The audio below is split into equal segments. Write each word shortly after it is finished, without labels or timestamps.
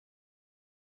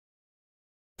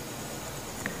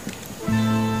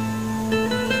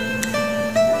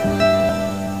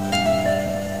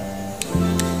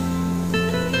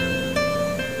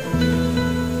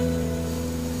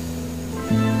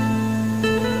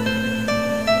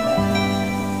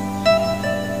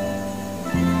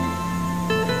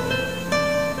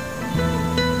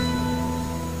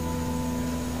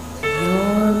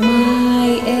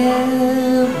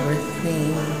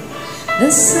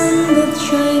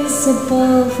just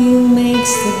above you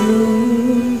makes the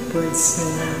bluebird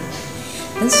sing.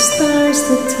 The stars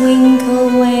that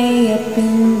twinkle way up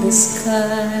in the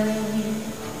sky.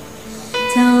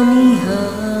 Tell me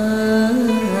how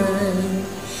you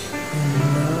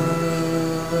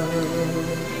love.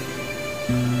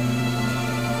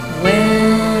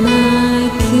 When I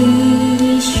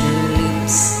kiss your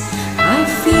lips, I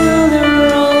feel the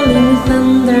rolling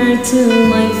thunder to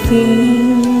my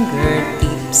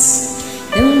fingertips,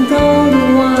 and all the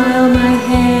while my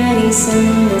head is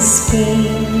in the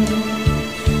spin,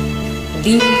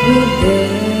 deep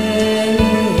within,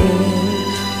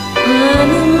 I'm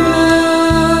in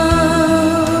love.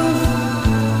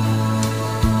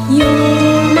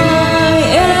 You're my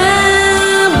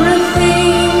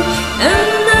everything, and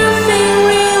nothing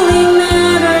really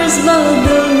matters but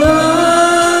the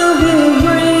love you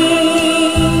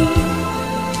bring.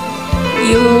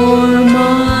 You're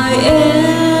my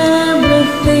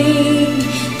everything,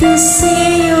 to see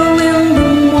you in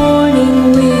the morning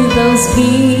with those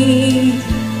big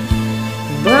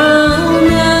brown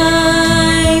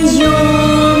eyes.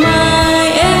 You're my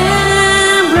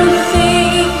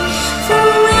everything,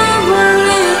 forever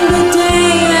and the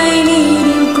day I need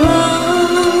you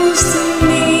close to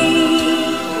me.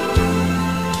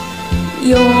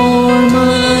 You're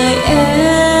my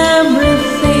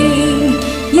everything,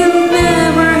 you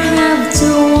never have to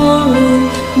worry,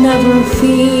 never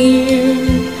fear,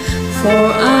 for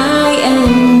I am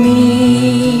near.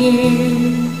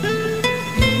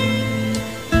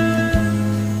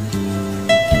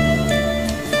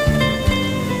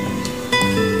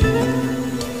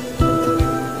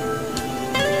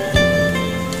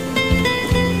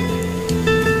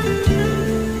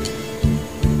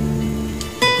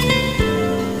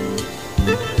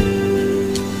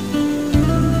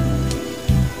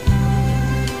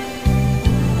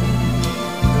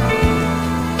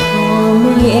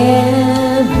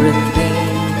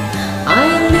 Everything, I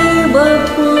live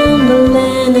upon the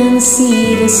land and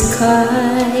see the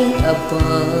sky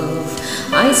above.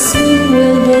 I swim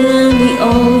within the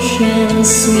ocean,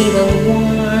 sweet and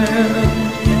warm.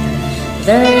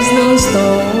 There's no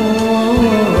storm,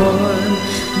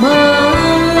 my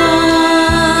love.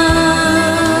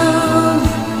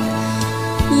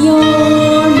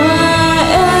 You're my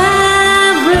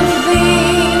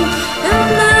everything, and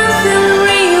nothing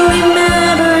really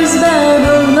matters but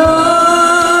the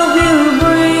love you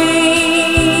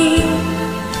bring.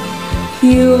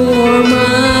 You're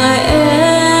my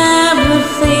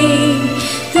everything,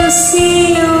 to see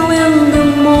you in the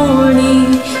morning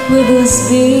with those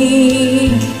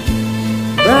big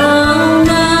brown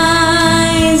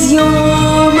eyes.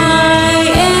 You're my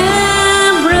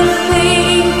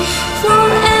everything,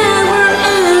 forever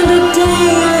and the day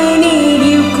I need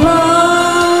you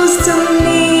close to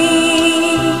me.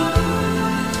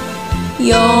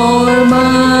 You're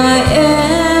my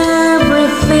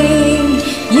everything,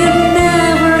 you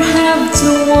never have to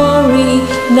worry,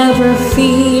 never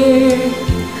fear,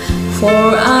 for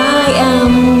I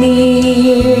am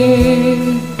near.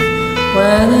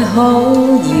 When I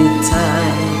hold you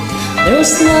tight,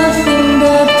 there's nothing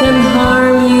that can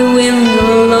harm you in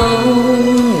the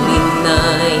lonely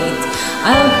night.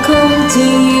 I'll come to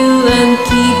you and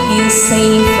keep you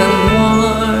safe and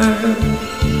warm,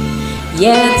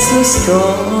 yet so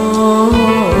strong,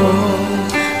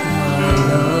 my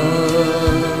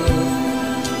love.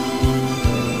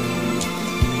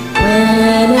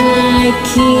 When I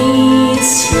kiss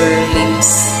your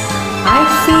lips, I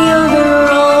feel the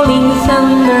rolling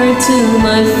thunder to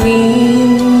my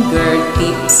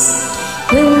fingertips,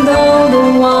 and all the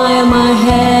while my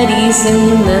head is in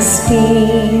the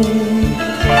spin,